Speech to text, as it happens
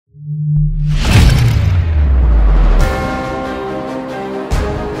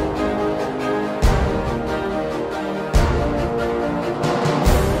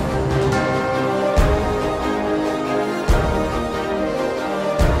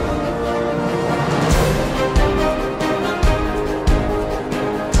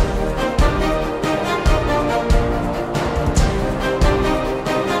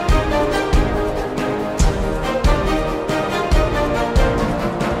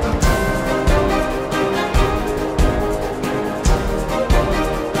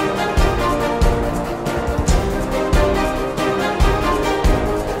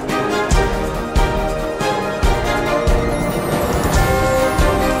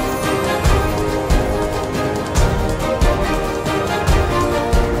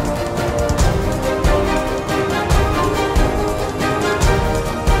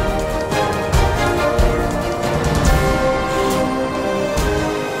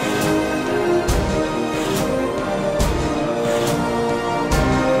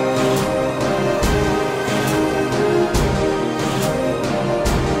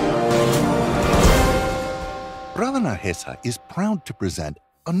Nargesa is proud to present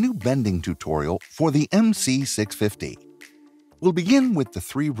a new bending tutorial for the MC650. We'll begin with the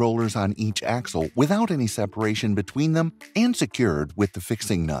 3 rollers on each axle without any separation between them and secured with the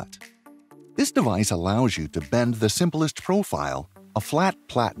fixing nut. This device allows you to bend the simplest profile, a flat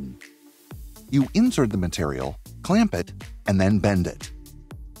platen. You insert the material, clamp it, and then bend it.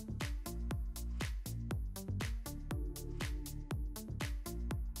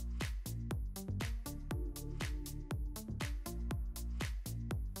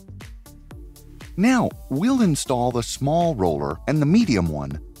 Now, we'll install the small roller and the medium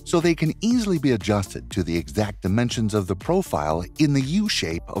one so they can easily be adjusted to the exact dimensions of the profile in the U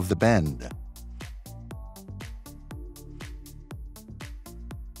shape of the bend.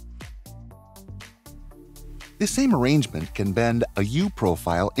 This same arrangement can bend a U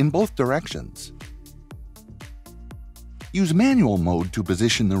profile in both directions. Use manual mode to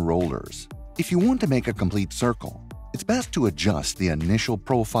position the rollers. If you want to make a complete circle, it's best to adjust the initial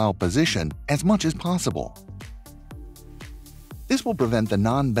profile position as much as possible. This will prevent the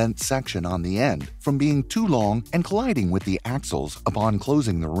non-bent section on the end from being too long and colliding with the axles upon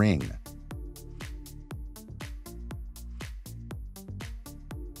closing the ring.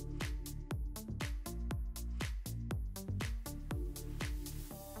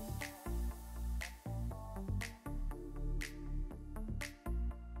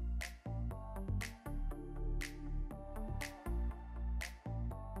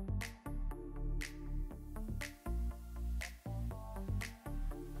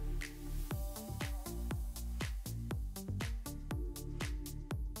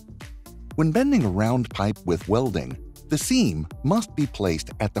 When bending a round pipe with welding, the seam must be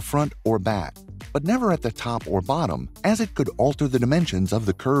placed at the front or back, but never at the top or bottom, as it could alter the dimensions of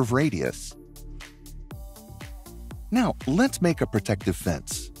the curve radius. Now, let's make a protective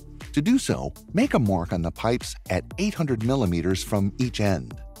fence. To do so, make a mark on the pipes at 800 mm from each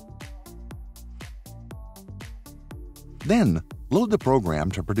end. Then, load the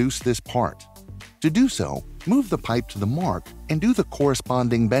program to produce this part. To do so, move the pipe to the mark and do the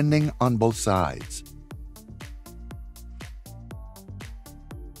corresponding bending on both sides.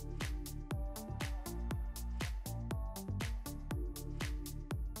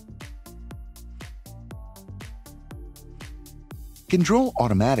 Control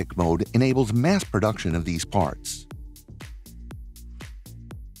Automatic mode enables mass production of these parts.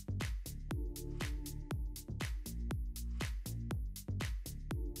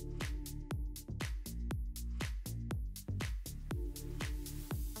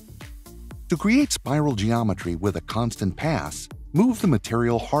 To create spiral geometry with a constant pass, move the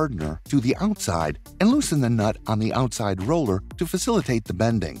material hardener to the outside and loosen the nut on the outside roller to facilitate the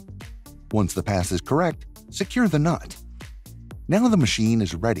bending. Once the pass is correct, secure the nut. Now the machine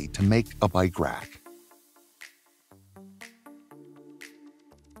is ready to make a bike rack.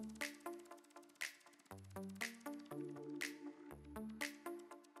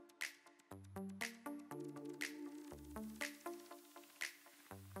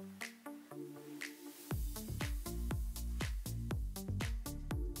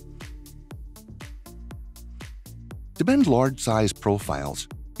 To bend large-size profiles,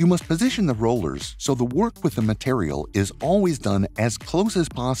 you must position the rollers so the work with the material is always done as close as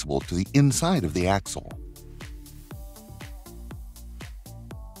possible to the inside of the axle.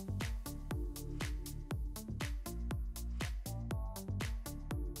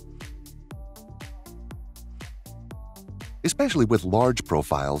 Especially with large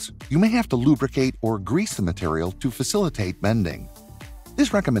profiles, you may have to lubricate or grease the material to facilitate bending.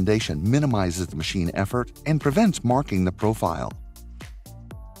 This recommendation minimizes the machine effort and prevents marking the profile.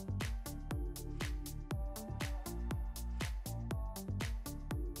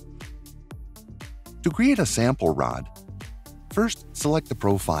 To create a sample rod, first select the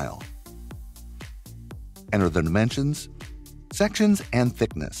profile. Enter the dimensions, sections, and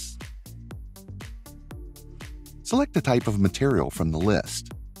thickness. Select the type of material from the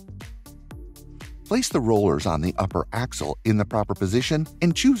list. Place the rollers on the upper axle in the proper position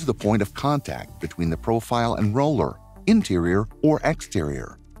and choose the point of contact between the profile and roller, interior or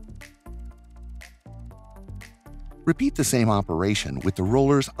exterior. Repeat the same operation with the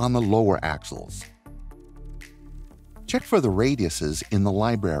rollers on the lower axles. Check for the radiuses in the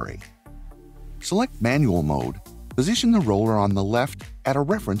library. Select manual mode, position the roller on the left at a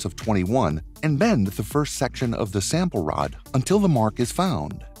reference of 21 and bend the first section of the sample rod until the mark is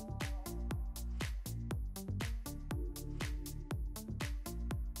found.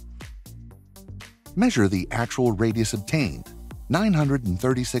 Measure the actual radius obtained,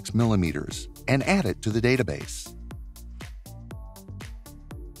 936 mm, and add it to the database.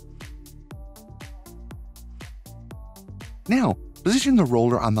 Now, position the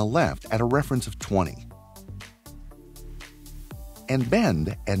roller on the left at a reference of 20. And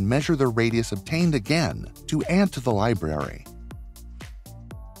bend and measure the radius obtained again to add to the library.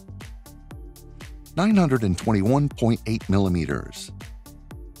 921.8 millimeters.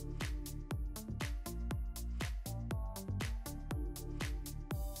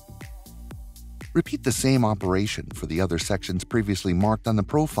 Repeat the same operation for the other sections previously marked on the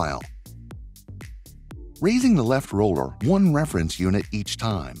profile, raising the left roller one reference unit each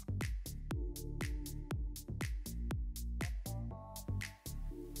time.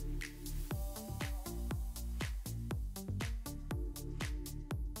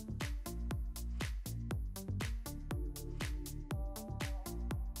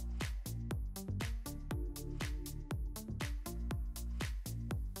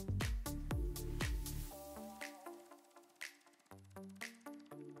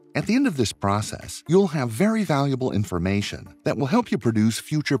 At the end of this process, you'll have very valuable information that will help you produce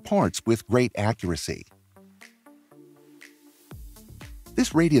future parts with great accuracy.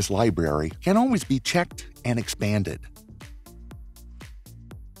 This radius library can always be checked and expanded.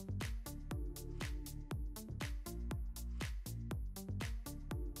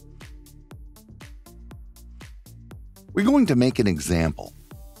 We're going to make an example,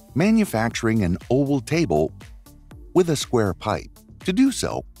 manufacturing an oval table with a square pipe. To do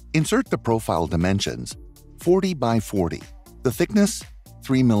so, insert the profile dimensions 40 by 40, the thickness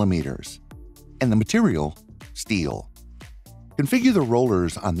 3 millimeters, and the material steel. Configure the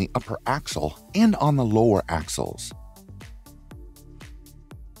rollers on the upper axle and on the lower axles.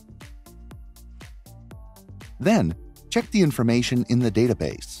 Then, check the information in the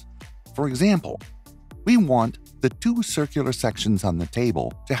database. For example, we want the two circular sections on the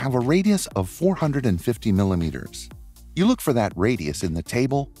table to have a radius of 450 millimeters. You look for that radius in the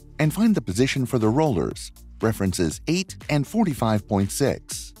table and find the position for the rollers, references 8 and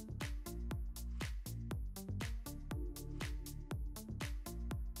 45.6.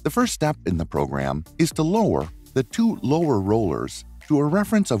 The first step in the program is to lower the two lower rollers to a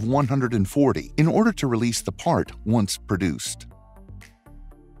reference of 140 in order to release the part once produced.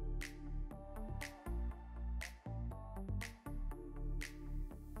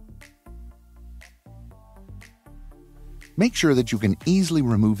 Make sure that you can easily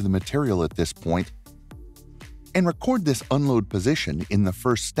remove the material at this point and record this unload position in the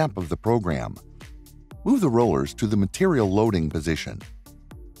first step of the program. Move the rollers to the material loading position.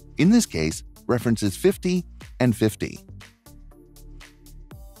 In this case, references 50 and 50.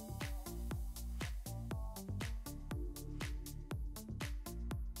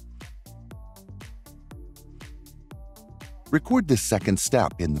 Record this second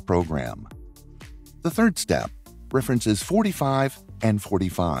step in the program. The third step, references 45 and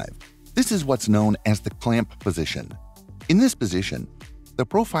 45. This is what's known as the clamp position. In this position, the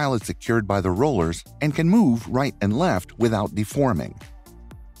profile is secured by the rollers and can move right and left without deforming.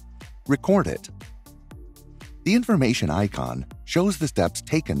 Record it. The information icon shows the steps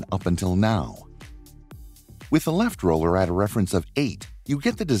taken up until now. With the left roller at a reference of 8, you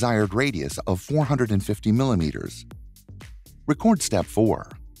get the desired radius of 450 millimeters. Record step 4.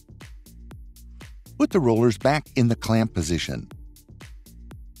 Put the rollers back in the clamp position.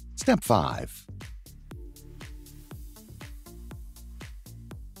 Step 5.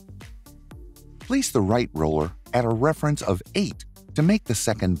 Place the right roller at a reference of 8 to make the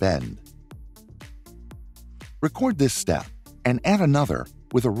second bend. Record this step and add another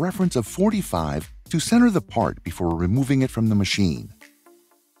with a reference of 45 to center the part before removing it from the machine.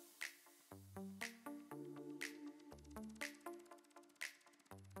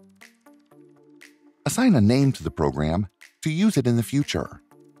 Assign a name to the program to use it in the future.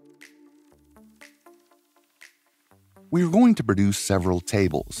 We are going to produce several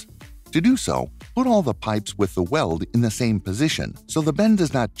tables. To do so, put all the pipes with the weld in the same position so the bend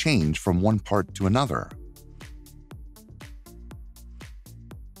does not change from one part to another.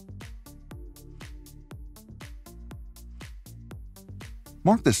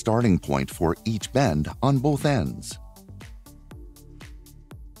 Mark the starting point for each bend on both ends.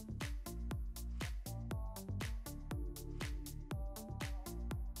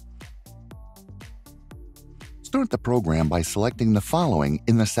 Start the program by selecting the following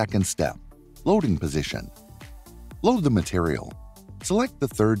in the second step. Loading position. Load the material. Select the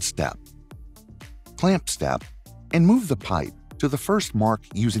third step. Clamp step, and move the pipe to the first mark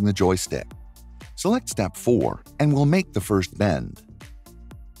using the joystick. Select step 4 and we'll make the first bend.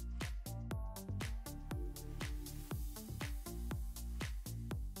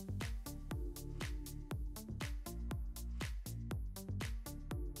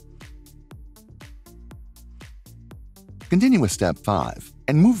 Continue with step 5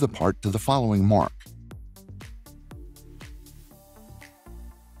 and move the part to the following mark.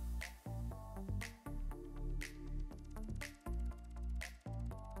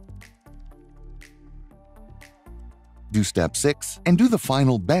 Do step 6 and do the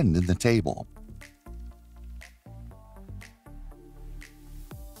final bend in the table.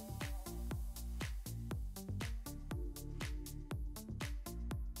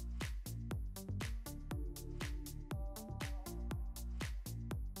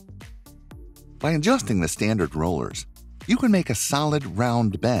 By adjusting the standard rollers, you can make a solid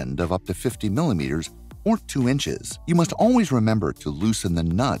round bend of up to 50 millimeters or 2 inches. You must always remember to loosen the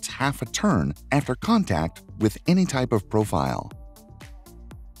nuts half a turn after contact with any type of profile.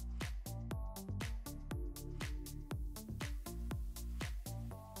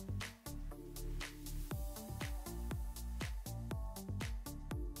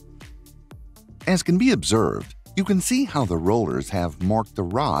 As can be observed, you can see how the rollers have marked the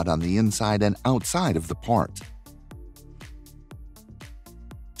rod on the inside and outside of the part.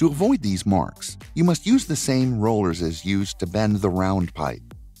 To avoid these marks, you must use the same rollers as used to bend the round pipe.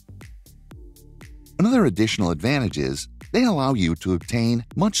 Another additional advantage is they allow you to obtain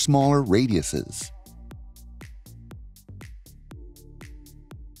much smaller radiuses.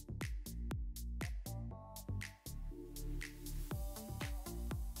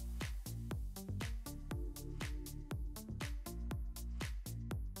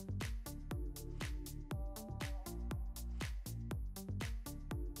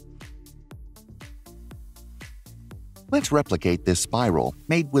 Let's replicate this spiral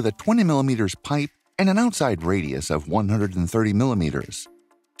made with a 20 mm pipe and an outside radius of 130 mm.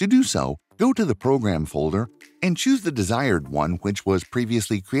 To do so, go to the Program folder and choose the desired one which was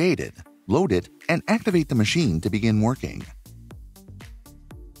previously created, load it, and activate the machine to begin working.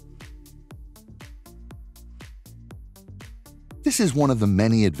 This is one of the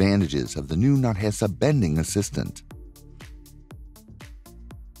many advantages of the new Nargesa Bending Assistant.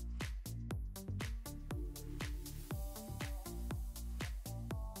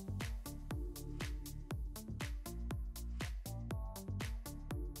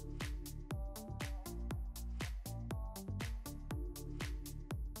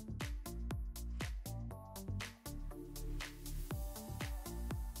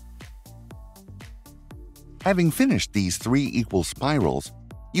 Having finished these 3 equal spirals,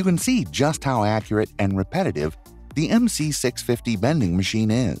 you can see just how accurate and repetitive the MC650 bending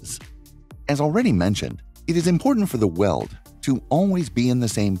machine is. As already mentioned, it is important for the weld to always be in the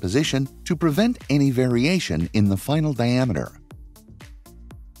same position to prevent any variation in the final diameter.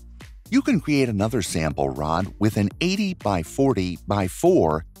 You can create another sample rod with an 80 by 40 by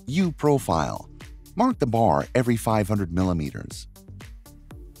 4 U profile. Mark the bar every 500 millimeters.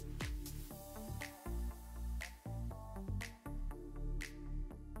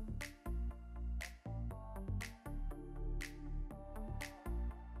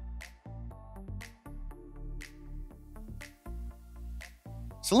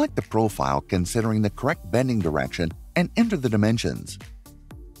 Select the profile considering the correct bending direction and enter the dimensions: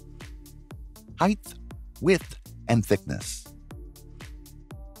 height, width, and thickness.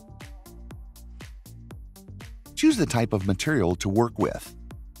 Choose the type of material to work with.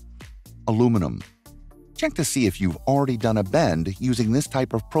 Aluminum. Check to see if you've already done a bend using this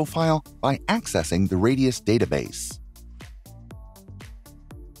type of profile by accessing the radius database.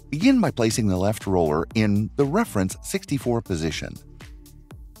 Begin by placing the left roller in the reference 64 position.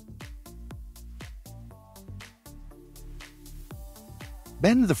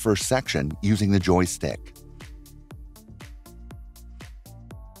 Bend the first section using the joystick.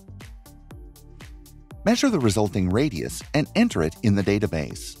 Measure the resulting radius and enter it in the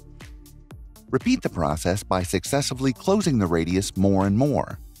database. Repeat the process by successively closing the radius more and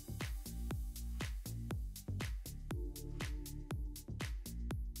more.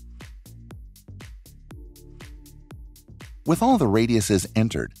 With all the radiuses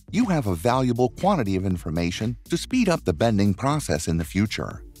entered, you have a valuable quantity of information to speed up the bending process in the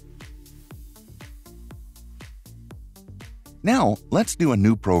future. Now, let's do a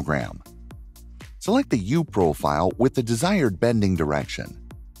new program. Select the U profile with the desired bending direction.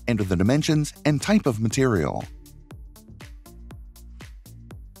 Enter the dimensions and type of material.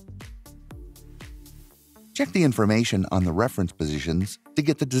 Check the information on the reference positions to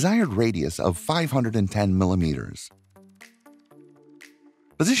get the desired radius of 510 millimeters.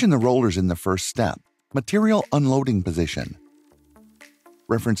 Position the rollers in the first step, material unloading position.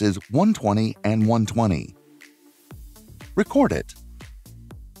 References 120 and 120. Record it.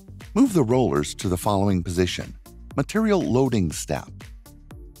 Move the rollers to the following position, material loading step.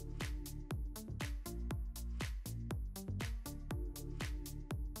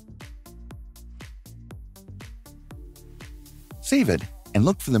 Save it and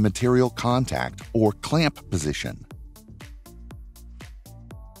look for the material contact or clamp position.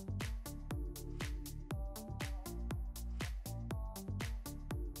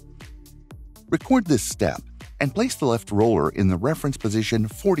 Record this step and place the left roller in the reference position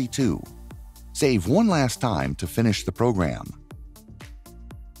 42. Save one last time to finish the program.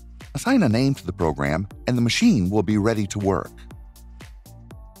 Assign a name to the program and the machine will be ready to work.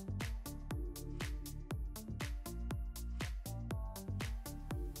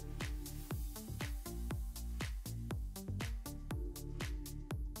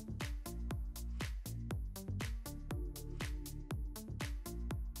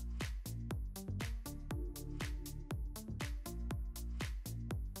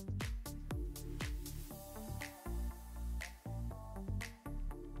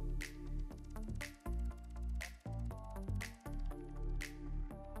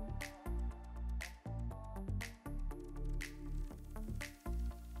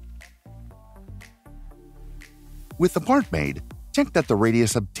 With the part made, check that the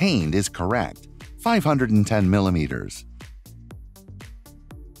radius obtained is correct, 510 millimeters.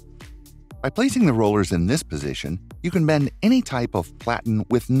 By placing the rollers in this position, you can bend any type of platen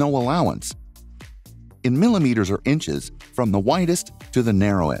with no allowance, in millimeters or inches from the widest to the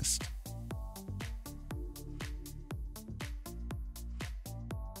narrowest.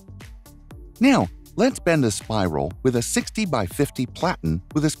 Now, let's bend a spiral with a 60 by 50 platen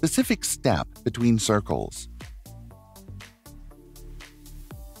with a specific step between circles.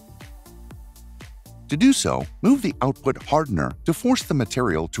 To do so, move the output hardener to force the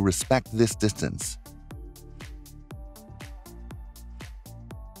material to respect this distance.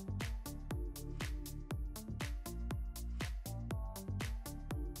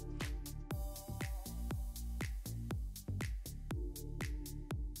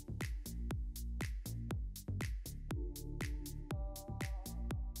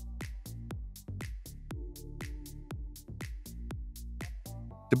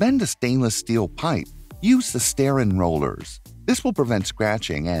 To bend a stainless steel pipe, use the stare-in rollers. This will prevent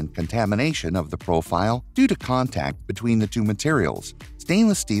scratching and contamination of the profile due to contact between the two materials,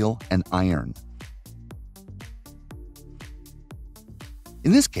 stainless steel and iron.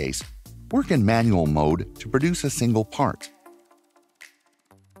 In this case, work in manual mode to produce a single part.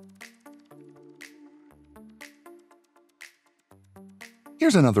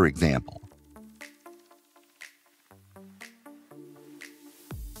 Here's another example.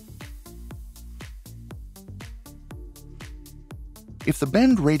 If the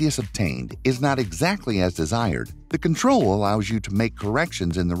bend radius obtained is not exactly as desired, the control allows you to make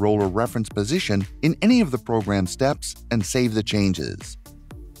corrections in the roller reference position in any of the program steps and save the changes.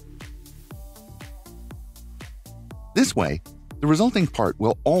 This way, the resulting part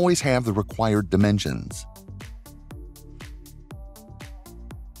will always have the required dimensions.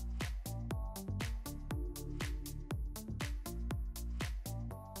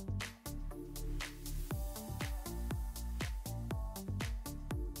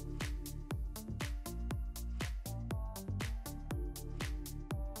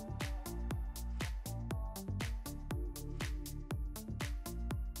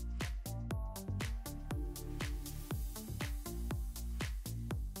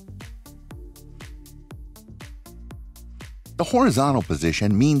 The horizontal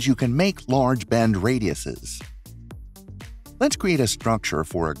position means you can make large bend radiuses. Let's create a structure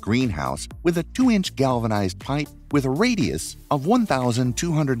for a greenhouse with a 2-inch galvanized pipe with a radius of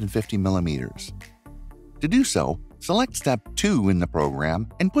 1,250 millimeters. To do so, select Step 2 in the program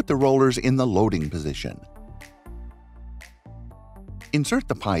and put the rollers in the loading position. Insert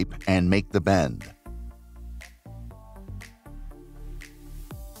the pipe and make the bend.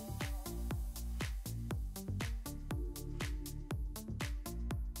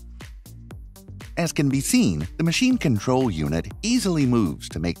 As can be seen, the machine control unit easily moves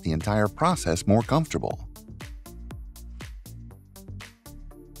to make the entire process more comfortable.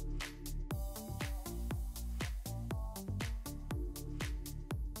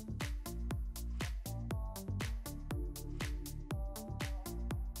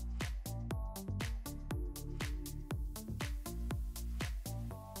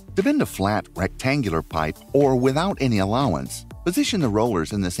 To bend a flat, rectangular pipe or without any allowance, position the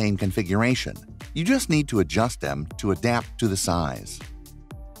rollers in the same configuration. You just need to adjust them to adapt to the size.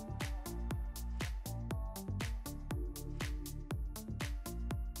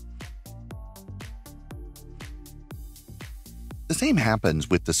 The same happens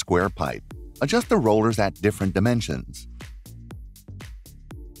with the square pipe. Adjust the rollers at different dimensions.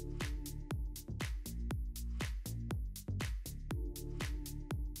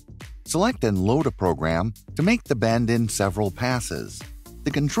 Select and load a program to make the bend in several passes. The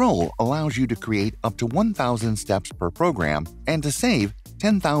control allows you to create up to 1,000 steps per program and to save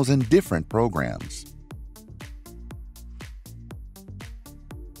 10,000 different programs.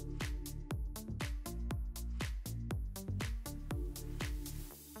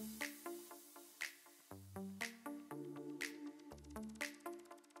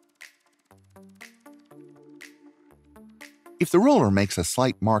 If the roller makes a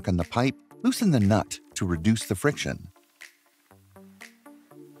slight mark on the pipe, loosen the nut to reduce the friction.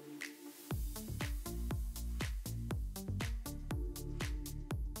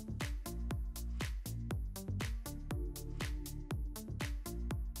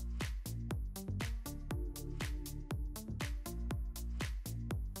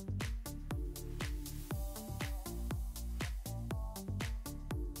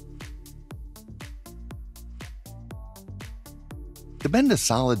 To bend a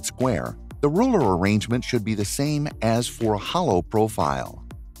solid square, the roller arrangement should be the same as for a hollow profile.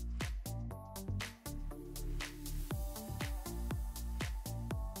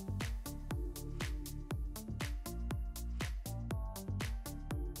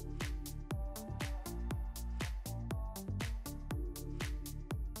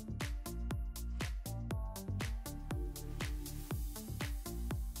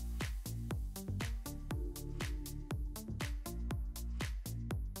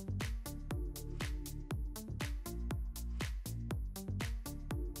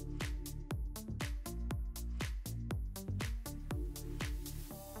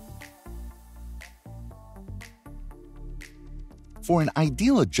 For an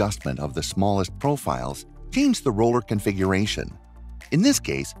ideal adjustment of the smallest profiles, change the roller configuration. In this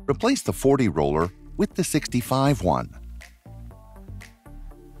case, replace the 40 roller with the 65 one.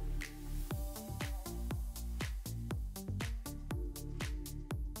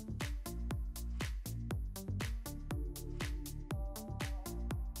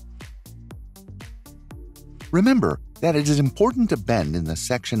 Remember that it is important to bend in the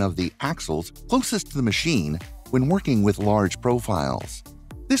section of the axles closest to the machine when working with large profiles.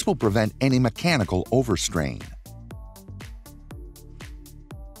 This will prevent any mechanical overstrain.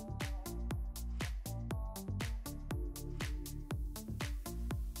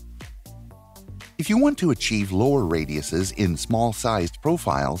 If you want to achieve lower radiuses in small-sized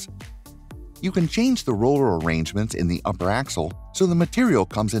profiles, you can change the roller arrangements in the upper axle so the material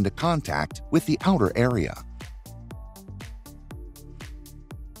comes into contact with the outer area.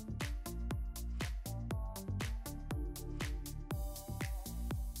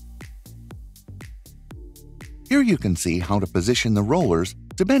 Here you can see how to position the rollers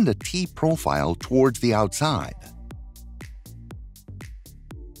to bend a T profile towards the outside.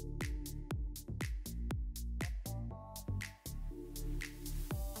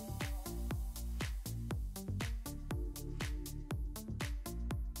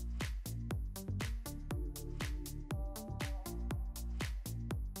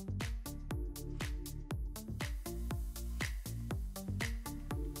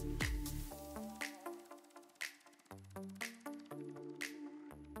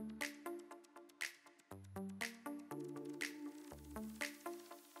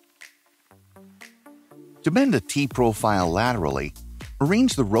 To bend a T-profile laterally,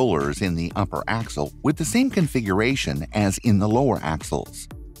 arrange the rollers in the upper axle with the same configuration as in the lower axles.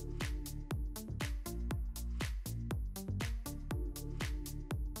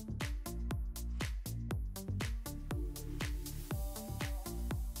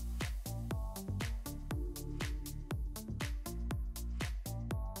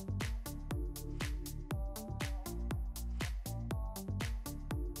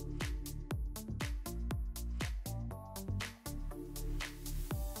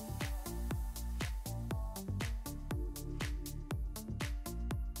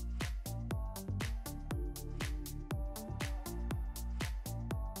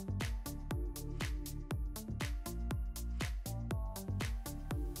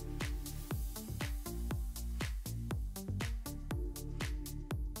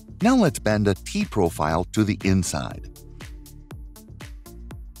 Now let's bend a T-profile to the inside.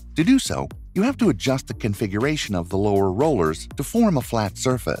 To do so, you have to adjust the configuration of the lower rollers to form a flat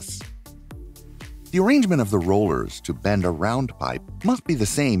surface. The arrangement of the rollers to bend a round pipe must be the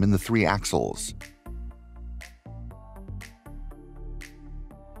same in the three axles.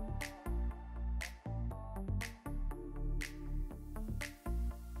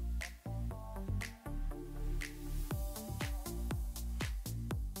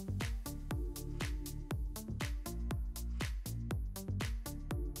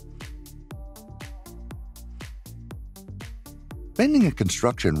 Bending a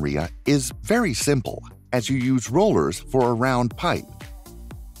construction RIA is very simple, as you use rollers for a round pipe.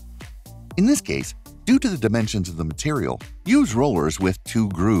 In this case, due to the dimensions of the material, use rollers with 2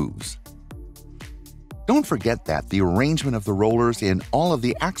 grooves. Don't forget that the arrangement of the rollers in all of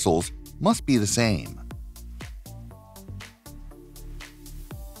the axles must be the same.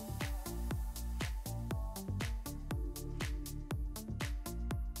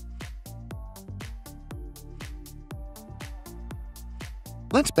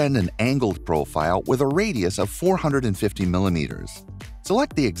 Let's bend an angled profile with a radius of 450 millimeters.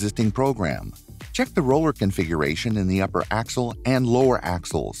 Select the existing program. Check the roller configuration in the upper axle and lower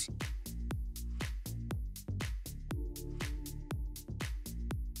axles.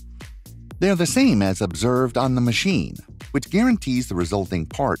 They are the same as observed on the machine, which guarantees the resulting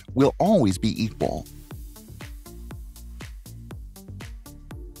part will always be equal.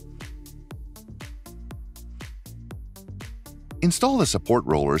 Install the support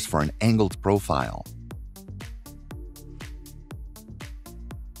rollers for an angled profile.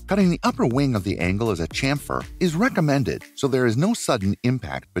 Cutting the upper wing of the angle as a chamfer is recommended so there is no sudden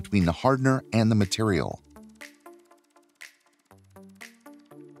impact between the hardener and the material.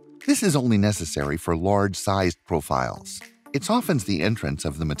 This is only necessary for large-sized profiles. It softens the entrance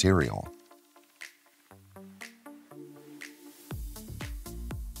of the material.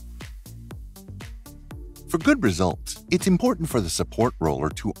 For good results, it's important for the support roller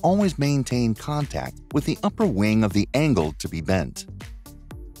to always maintain contact with the upper wing of the angle to be bent.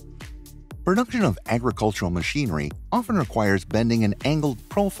 Production of agricultural machinery often requires bending an angled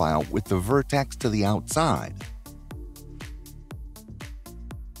profile with the vertex to the outside.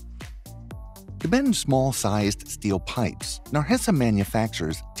 To bend small-sized steel pipes, Nargesa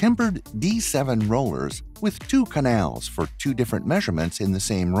manufactures tempered D7 rollers with 2 canals for 2 different measurements in the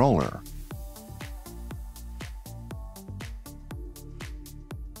same roller.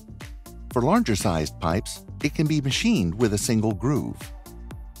 For larger-sized pipes, it can be machined with a single groove.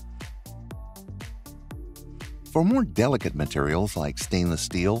 For more delicate materials like stainless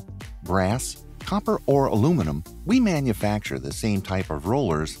steel, brass, copper, or aluminum, we manufacture the same type of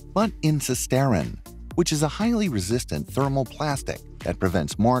rollers but in cistern, which is a highly resistant thermal plastic that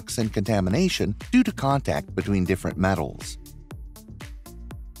prevents marks and contamination due to contact between different metals.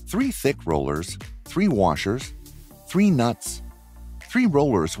 3 thick rollers, 3 washers, 3 nuts, 3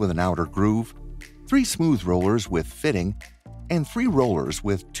 rollers with an outer groove, 3 smooth rollers with fitting, and 3 rollers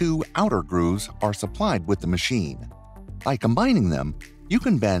with 2 outer grooves are supplied with the machine. By combining them, you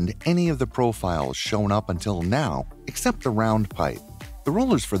can bend any of the profiles shown up until now except the round pipe. The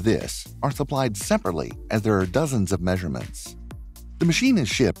rollers for this are supplied separately as there are dozens of measurements. The machine is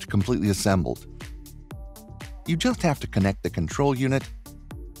shipped completely assembled. You just have to connect the control unit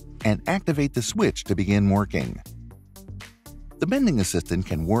and activate the switch to begin working. The bending assistant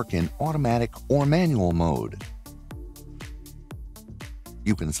can work in automatic or manual mode.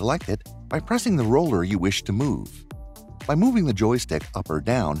 You can select it by pressing the roller you wish to move. By moving the joystick up or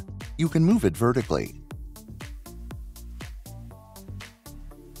down, you can move it vertically.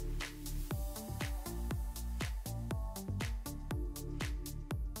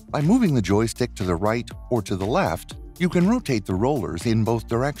 By moving the joystick to the right or to the left, you can rotate the rollers in both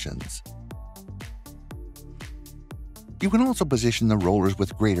directions. You can also position the rollers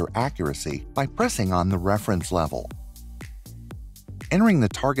with greater accuracy by pressing on the reference level, entering the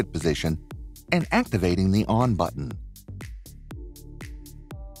target position, and activating the on button.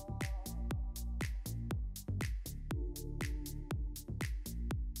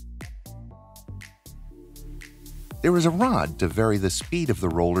 There is a rod to vary the speed of the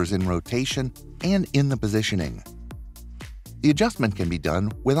rollers in rotation and in the positioning. The adjustment can be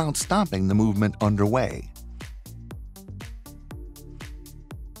done without stopping the movement underway.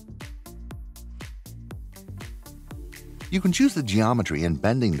 You can choose the geometry and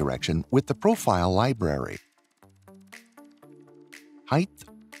bending direction with the profile library. Height,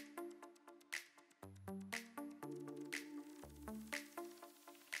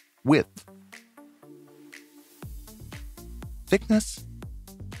 width, thickness,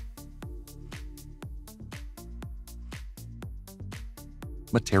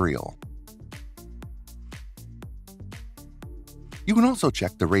 material. You can also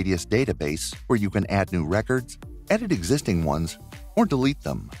check the radius database where you can add new records, edit existing ones, or delete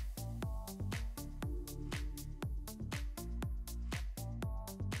them.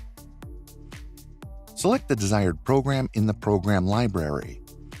 Select the desired program in the program library.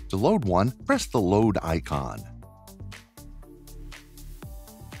 To load one, press the load icon.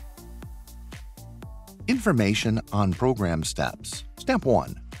 Information on program steps. Step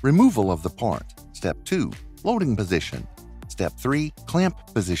 1. Removal of the part. Step 2. Loading position. Step Step 3,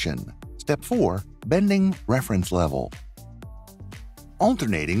 clamp position. Step 4, bending reference level.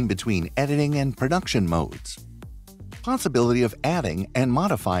 Alternating between editing and production modes. Possibility of adding and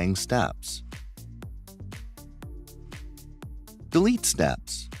modifying steps. Delete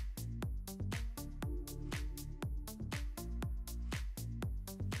steps.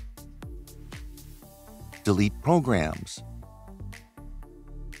 Delete programs.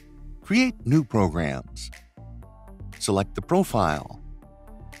 Create new programs. Select the profile.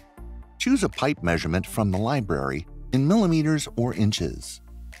 Choose a pipe measurement from the library in millimeters or inches.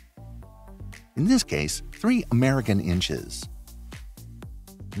 In this case, 3 American inches.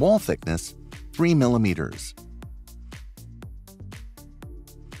 Wall thickness, 3 millimeters.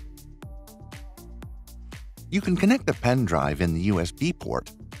 You can connect a pen drive in the USB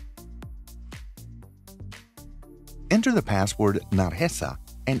port. Enter the password Nargesa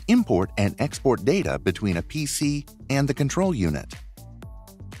and import and export data between a PC and the control unit.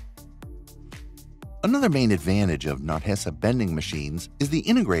 Another main advantage of Nargesa bending machines is the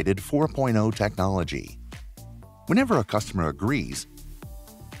integrated 4.0 technology. Whenever a customer agrees,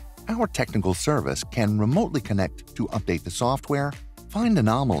 our technical service can remotely connect to update the software, find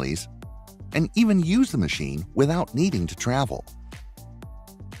anomalies, and even use the machine without needing to travel.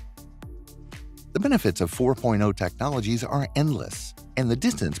 The benefits of 4.0 technologies are endless, and the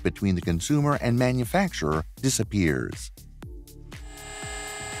distance between the consumer and manufacturer disappears.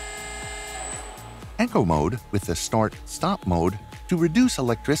 Eco mode with the start-stop mode to reduce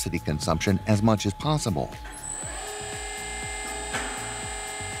electricity consumption as much as possible.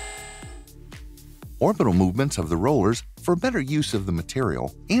 Orbital movements of the rollers for better use of the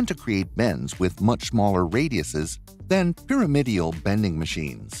material and to create bends with much smaller radiuses than pyramidal bending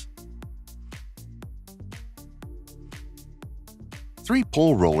machines. 3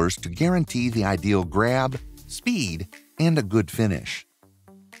 pull rollers to guarantee the ideal grab, speed, and a good finish.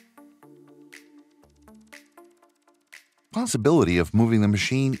 Possibility of moving the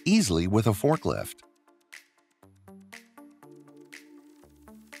machine easily with a forklift.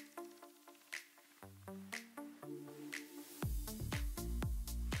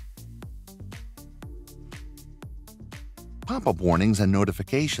 Pop-up warnings and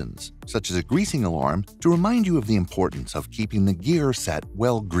notifications, such as a greasing alarm to remind you of the importance of keeping the gear set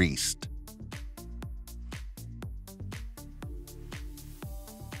well greased.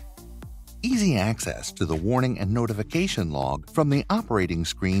 Easy access to the warning and notification log from the operating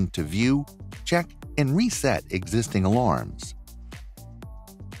screen to view, check, and reset existing alarms.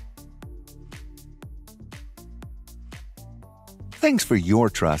 Thanks for your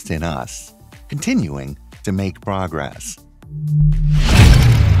trust in us, continuing to make progress.